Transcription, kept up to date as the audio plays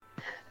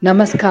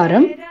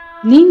நமஸ்காரம்.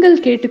 நீங்கள்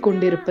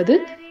கேட்டுக்கொண்டிருப்பது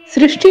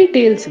சிருஷ்டி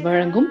டேல்ஸ்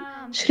வழங்கும்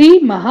ஸ்ரீ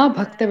மகா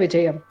பக்த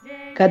விஜயம்.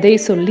 கதை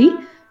சொல்லி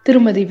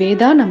திருமதி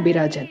வேதா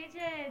நம்பிராஜன்.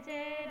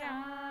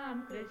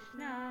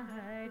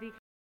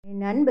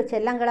 என் அன்பு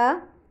செல்லங்களா,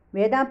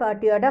 வேதா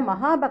பாட்டியோட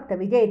மகாபக்த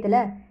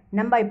விஜயத்தில்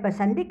நம்ம இப்போ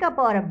சந்திக்க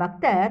போகிற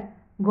பக்தர்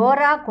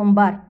கோரா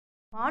கும்பார்.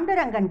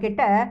 பாண்டுரங்கன்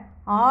கிட்ட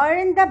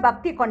ஆழ்ந்த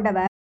பக்தி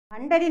கொண்டவர்.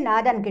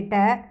 பண்டரிநாதன் கிட்ட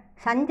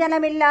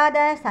சஞ்சலமில்லாத,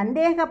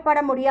 சந்தேகப்பட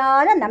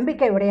முடியாத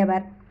நம்பிக்கை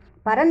உடையவர்.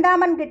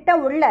 பரந்தாமன் கிட்ட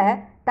உள்ள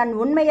தன்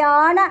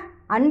உண்மையான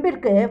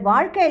அன்பிற்கு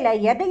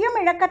வாழ்க்கையில் எதையும்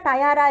இழக்க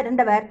தயாராக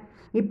இருந்தவர்.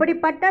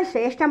 இப்படிப்பட்ட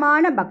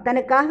சிரேஷ்டமான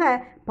பக்தனுக்காக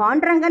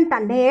பாண்டுரங்கன்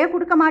தன்னையே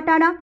கொடுக்க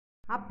மாட்டானா?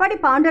 அப்படி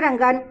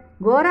பாண்டுரங்கன்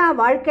கோரா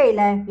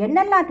வாழ்க்கையில்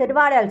என்னெல்லாம்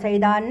திருவாடல்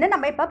செய்தான்னு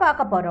நம்ம இப்போ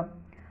பார்க்க போகிறோம்.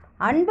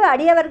 அன்பு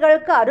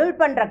அடியவர்களுக்கு அருள்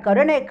பண்ணுற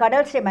கருணை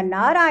கடல் ஸ்ரீமன்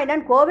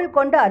நாராயணன் கோவில்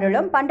கொண்டு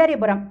அருளும்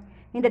பண்டரிபுரம்.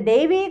 இந்த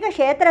தெய்வீக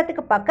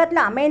கஷேத்திரத்துக்கு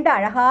பக்கத்தில் அமைந்த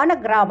அழகான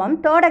கிராமம்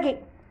தோடகி.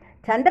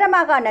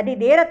 சந்திரமகா நதி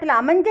தீரத்தில்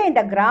அமைஞ்ச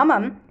இந்த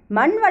கிராமம்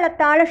மண்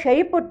வளத்தால்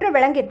செழிப்புற்று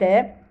விளங்கிட்டு,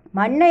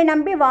 மண்ணை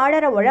நம்பி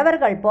வாழற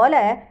உழவர்கள் போல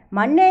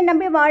மண்ணை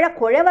நம்பி வாழ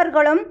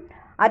குழவர்களும்,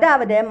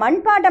 அதாவது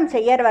மண்பாண்டம்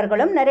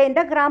செய்யறவர்களும் நிறைந்த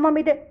கிராமம்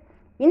இது.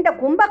 இந்த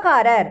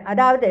கும்பகாரர்,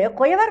 அதாவது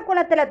குயவர்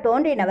குலத்தில்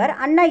தோன்றினவர்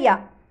அன்னையா.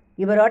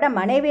 இவரோட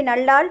மனைவி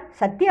நல்லாள்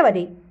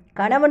சத்தியவதி.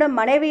 கணவனும்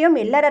மனைவியும்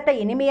இல்லறத்தை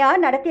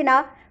இனிமையாக நடத்தினா.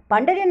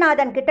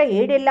 பண்டரிநாதன் கிட்ட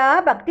ஈடில்லா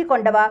பக்தி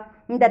கொண்டவா.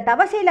 இந்த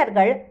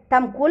தவசீலர்கள்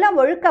தம் குல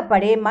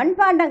ஒழுக்கப்படி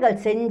மண்பாண்டங்கள்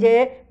செஞ்சு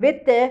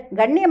விற்று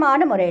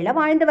கண்ணியமான முறையில்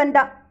வாழ்ந்து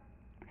வந்தா.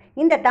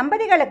 இந்த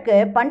தம்பதிகளுக்கு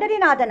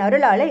பண்டரிநாதன்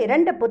அருளால்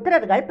 2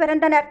 புத்திரர்கள்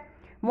பிறந்தனர்.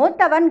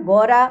 மூத்தவன்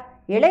கோரா,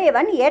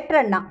 இளையவன்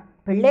ஏற்றண்ணா.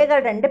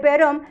 பிள்ளைகள் 2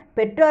 பேரும்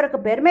பெற்றோருக்கு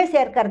பெருமை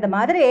சேர்க்கிறது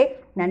மாதிரி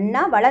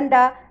நன்னா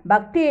வளர்ந்தா.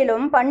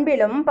 பக்தியிலும்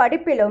பண்பிலும்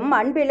படிப்பிலும்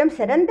அன்பிலும்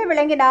சிறந்து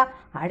விளங்கினா.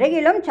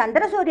 அழகிலும்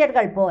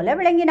சந்திரசூரியர்கள் போல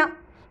விளங்கினா.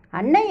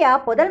 அன்னையா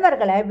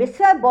புதல்வர்களை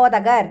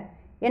விஸ்வபோதகர்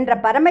என்ற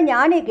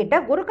பரமஞானி கிட்ட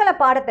குருகுல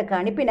பாடத்துக்கு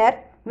அனுப்பினர்.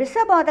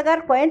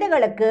 விஸ்வபோதகர்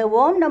குழந்தைகளுக்கு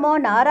ஓம் நமோ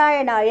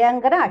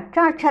நாராயணாயங்கிற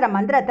அஷ்டாட்சர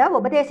மந்திரத்தை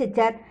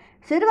உபதேசித்தார்.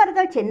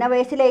 சிறுவர்கள் சின்ன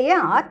வயசுலேயே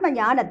ஆத்ம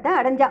ஞானத்தை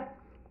அடைஞ்சா.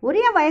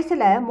 உரிய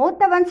வயசில்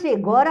மூத்தவன் ஸ்ரீ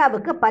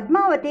கோராவுக்கு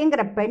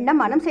பத்மாவதிங்கிற பெண்ணை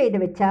மனம் செய்து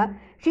வச்சா.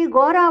 ஸ்ரீ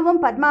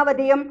கோராவும்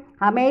பத்மாவதியும்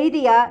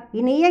அமைதியா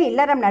இனிய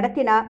இல்லறம்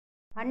நடத்தினா.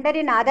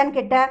 பண்டரிநாதன்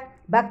கிட்ட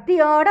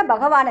பக்தியோட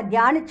பகவானை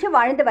தியானிச்சு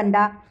வாழ்ந்து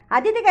வந்தா.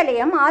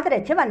 அதிதிகளையும்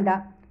ஆதரிச்சு வந்தா.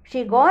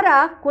 ஸ்ரீ கோரா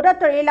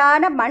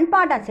குலத்தொழிலான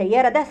மண்பாண்டம்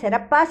செய்யறத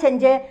சிறப்பாக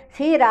செஞ்சு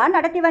சீராக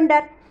நடத்தி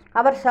வந்தார்.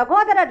 அவர்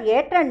சகோதரர்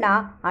ஏற்றண்ணா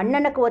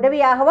அண்ணனுக்கு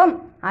உதவியாகவும்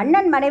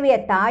அண்ணன் மனைவியை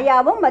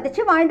தாயாகவும்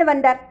மதித்து வாழ்ந்து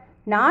வந்தார்.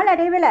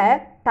 நாளடைவில்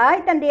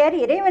தாய் தந்தையர்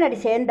இறைவனடி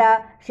சேர்ந்தா.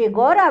 ஸ்ரீ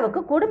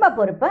கோராவுக்கு குடும்ப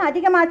பொறுப்பு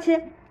அதிகமாச்சு.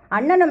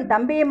 அண்ணனும்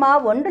தம்பியுமா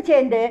ஒன்று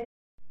சேர்ந்து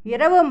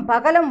இரவும்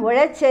பகலும்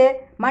உழைச்சி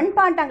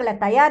மண்பாண்டங்களை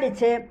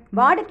தயாரித்து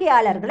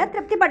வாடிக்கையாளர்களை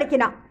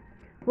திருப்திப்படுத்தினான்.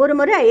 ஒரு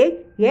முறை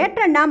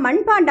ஏற்றண்ணா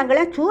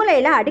மண்பாண்டங்களை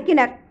சூளையில்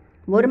அடுக்கினர்.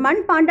 ஒரு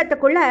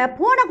மண்பாண்டத்துக்குள்ளே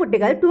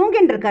பூனைக்குட்டிகள்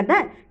தூங்கின்னு இருக்கிறத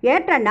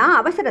ஏற்றண்ணா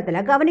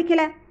அவசரத்தில்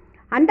கவனிக்கல.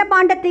 அந்த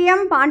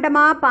பாண்டத்தையும்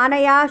பாண்டமா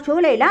பானையா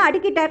சூளையில்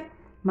அடுக்கிட்டார்.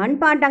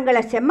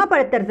 மண்பாண்டங்களை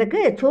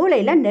செம்மப்படுத்துறதுக்கு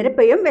சூளையில்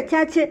நெருப்பையும்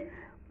வச்சாச்சு.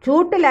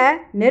 சூட்டில்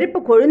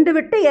நெருப்பு கொழுந்து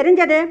விட்டு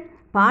எரிஞ்சது.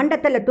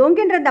 பாண்டத்தில்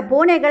தூங்கின்ற அந்த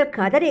பூனைகள்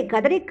கதறி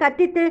கதறி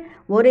கத்தித்து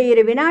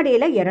 1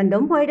 வினாடியில்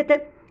இறந்தும் போயிடுது.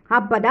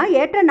 அப்போ தான்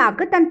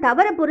ஏற்றண்ணாக்கு தன்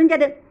தவறு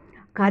புரிஞ்சது.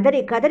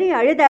 கதறி கதறி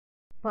அழுத,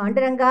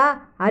 பாண்டுரங்கா,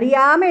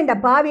 அறியாமல் இந்த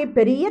பாவி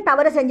பெரிய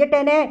தவறு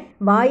செஞ்சுட்டேனே,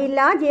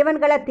 வாயில்லா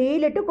ஜீவன்களை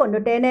தீயிலிட்டு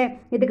கொண்டுட்டேனே,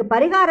 இதுக்கு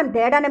பரிகாரம்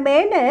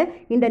தேடணுமேன்னு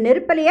இந்த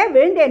நெருப்பிலையே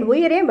விழுந்தேன்,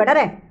 உயிரையும்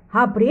விடறேன்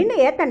அப்படின்னு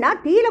ஏத்தண்ணா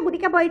தீயில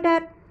குதிக்க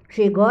போயிட்டார்.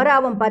 ஸ்ரீ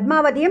கோராவும்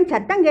பத்மாவதியும்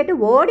சத்தம் கேட்டு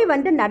ஓடி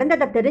வந்து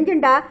நடந்ததை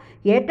தெரிஞ்சுண்டா.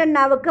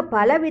 ஏற்றண்ணாவுக்கு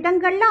பல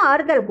விதங்கள்ல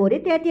ஆறுதல் கூறி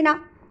தேத்தினா.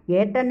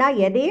 ஏற்றண்ணா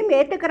எதையும்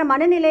ஏற்றுக்கிற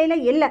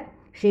மனநிலையில் இல்லை.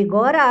 ஸ்ரீ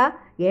கோரா,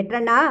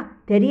 ஏற்றண்ணா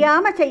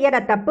தெரியாமல் செய்கிற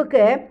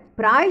தப்புக்கு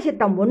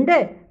பிராயசித்தம் உண்டு.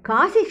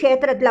 காசி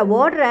கஷேத்திரத்தில்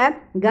ஓடுற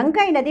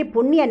கங்கை நதி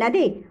புண்ணிய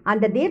நதி.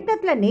 அந்த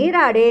தீர்த்தத்தில்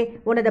நீராடி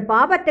உனது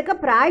பாவத்துக்கு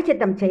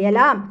பிராயசித்தம்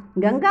செய்யலாம்.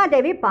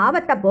 கங்காதேவி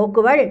பாவத்தை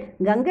போக்குவள்.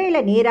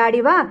 கங்கையில்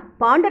நீராடிவா,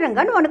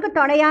 பாண்டுரங்கன் உனக்கு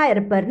துணையாக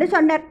இருப்பார்னு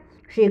சொன்னார்.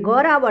 ஸ்ரீ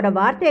கோராவோட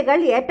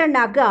வார்த்தைகள்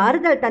ஏற்றண்ணாக்கு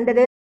ஆறுதல்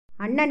தந்தது.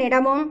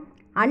 அண்ணனிடமும்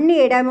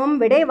அண்ணியிடமும்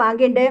விடை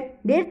வாங்கிண்டு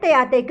தீர்த்த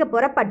யாத்திரைக்கு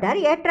புறப்பட்டார்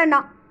ஏற்றண்ணா.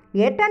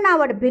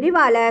 ஏற்றண்ணாவோட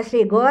பிரிவால்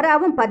ஸ்ரீ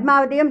கோராவும்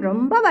பத்மாவதியும்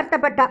ரொம்ப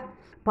வருத்தப்பட்டா.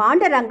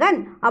 பாண்டுரங்கன்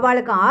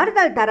அவளுக்கு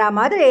ஆறுதல் தரா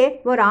மாதிரி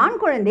ஒரு ஆண்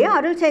குழந்தையை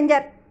அருள்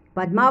செஞ்சார்.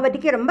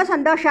 பத்மாவதிக்கு ரொம்ப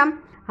சந்தோஷம்.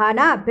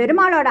 ஆனால்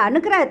பெருமாளோட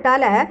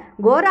அனுகிரகத்தால்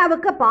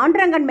கோராவுக்கு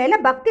பாண்டுரங்கன் மேலே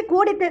பக்தி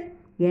கூடித்து.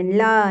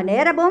 எல்லா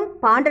நேரமும்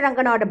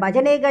பாண்டுரங்கனோட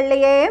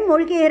பஜனைகள்லேயே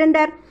மூழ்கி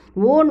இருந்தார்.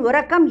 ஊன்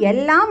உறக்கம்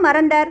எல்லாம்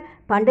மறந்தார்.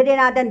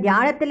 பண்டரிநாதன்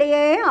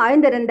தியானத்திலேயே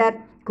ஆழ்ந்திருந்தார்.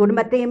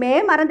 குடும்பத்தையுமே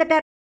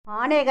மறந்துட்டார்.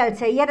 பானைகள்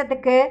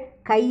செய்யறதுக்கு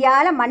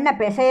கையால் மண்ணை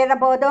பிசைகிற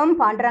போதும்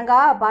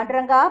பாண்டுரங்கா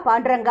பாண்டுரங்கா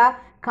பாண்டுரங்கா,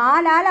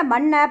 காலால்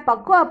மண்ணை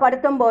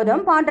பக்குவப்படுத்தும்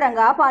போதும்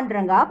பாண்டுரங்கா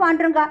பாண்டுரங்கா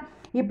பாண்டுரங்கா,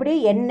 இப்படி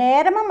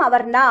எந்நேரமும்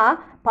அவர்னா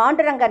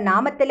பாண்டுரங்கன்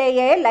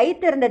நாமத்திலேயே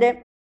லயித்து இருந்தது.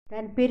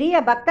 தன்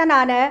பிரிய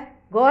பக்தனான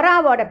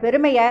கோராவோட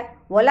பெருமையை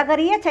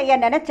உலகறிய செய்ய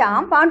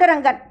நினைச்சான்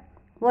பாண்டுரங்கன்.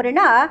 ஒரு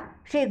நாள்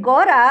ஸ்ரீ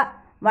கோரா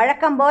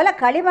வழக்கம் போல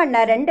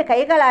களிமண்ணை 2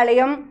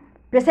 கைகளாலையும்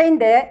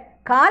பிசைந்து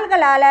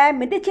கால்களால்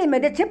மிதிச்சு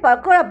மிதித்து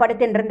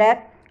பக்குவப்படுத்தின்னு இருந்தார்.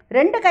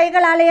 2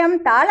 கைகளாலையும்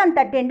தாளம்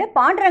தட்டிண்டு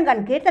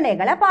பாண்டுரங்கன்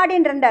கீர்த்தனைகளை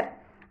பாடின்னு இருந்தார்.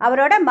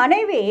 அவரோட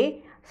மனைவி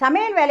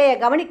சமையல் வேலையை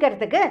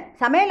கவனிக்கிறதுக்கு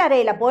சமையல்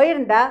அறையில்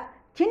போயிருந்தா.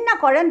 சின்ன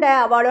குழந்தை,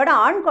 அவளோட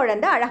ஆண்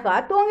குழந்தை அழகாக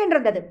தூங்கின்னு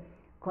இருந்தது.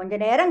 கொஞ்ச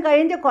நேரம்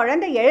கழிஞ்சு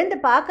குழந்தை எழுந்து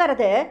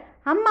பார்க்கறது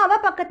அம்மாவை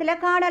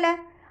பக்கத்தில் காணலை.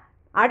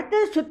 அடுத்து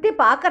சுற்றி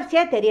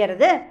பார்க்கறச்சே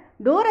தெரியறது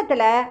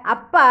தூரத்தில்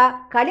அப்பா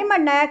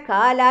களிமண்ணை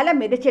காலால்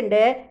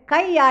மிதிச்சுண்டு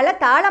கையால்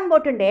தாளம்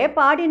போட்டுண்டே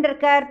பாடின்னு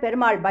இருக்கார்.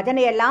 பெருமாள்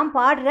பஜனையெல்லாம்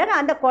பாடுறார்.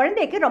 அந்த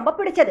குழந்தைக்கு ரொம்ப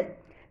பிடிச்சது.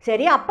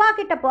 சரி, அப்பா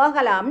கிட்ட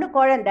போகலாம்னு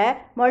குழந்தை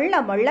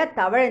மொள்ள மொள்ள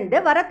தவழ்ந்து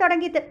வர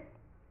தொடங்கிது.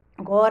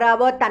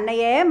 கோராவோ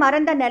தன்னையே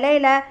மறந்த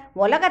நிலையில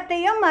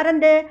உலகத்தையும்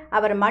மறந்து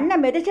அவர் மண்ணை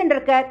மிதிச்சுட்டு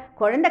இருக்கார்.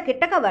 குழந்தை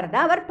கிட்டக்க வரத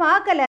அவர்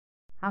பார்க்கல.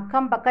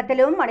 அக்கம்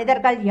பக்கத்திலும்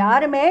மனிதர்கள்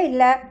யாருமே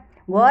இல்லை.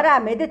 கோரா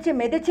மிதிச்சு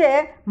மிதிச்சு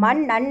மண்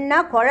நன்னா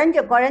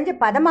குழஞ்சு குழஞ்சு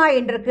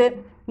பதமாயின்னு இருக்கு.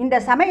 இந்த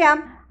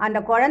சமயம் அந்த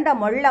குழந்தை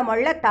மொள்ள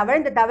மொள்ள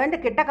தவழ்ந்து தவழ்ந்து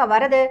கிட்டக்க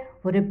வருது.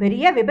 ஒரு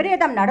பெரிய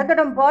விபரீதம்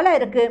நடந்துடும் போல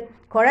இருக்கு.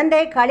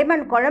 குழந்தை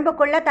களிமண்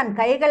குழம்புக்குள்ள தன்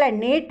கைகளை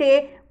நீட்டி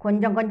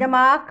கொஞ்சம்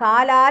கொஞ்சமாக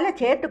காலால்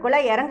சேத்துக்குள்ளே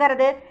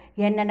இறங்கிறது.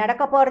 என்ன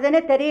நடக்க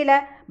போகிறதுன்னு தெரியல.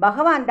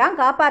 பகவான் தான்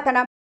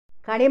காப்பாற்றணும்.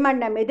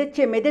 களிமண்ணை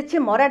மிதிச்சு மிதிச்சு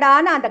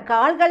முரடான அந்த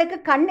கால்களுக்கு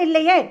கண்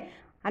இல்லையே.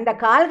 அந்த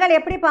கால்கள்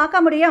எப்படி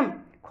பார்க்க முடியும்?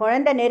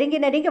 குழந்தை நெருங்கி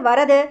நெருங்கி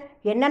வரது.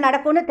 என்ன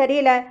நடக்கும்னு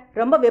தெரியல.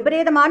 ரொம்ப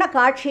விபரீதமான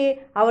காட்சி.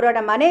 அவரோட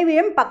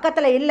மனைவியும்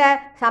பக்கத்தில் இல்லை,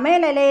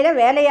 சமையல் இலையில்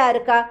வேலையாக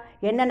இருக்கா.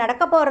 என்ன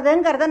நடக்க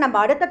போகிறதுங்கிறத நம்ம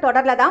அடுத்த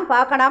தொடரில் தான்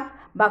பார்க்கணும்.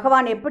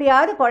 பகவான்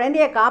எப்படியாவது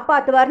குழந்தையை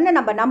காப்பாற்றுவார்னு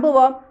நம்ம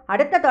நம்புவோம்.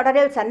 அடுத்த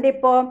தொடரில்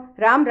சந்திப்போம்.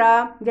 ராம்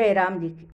ராம், ஜெய் ராம்ஜி.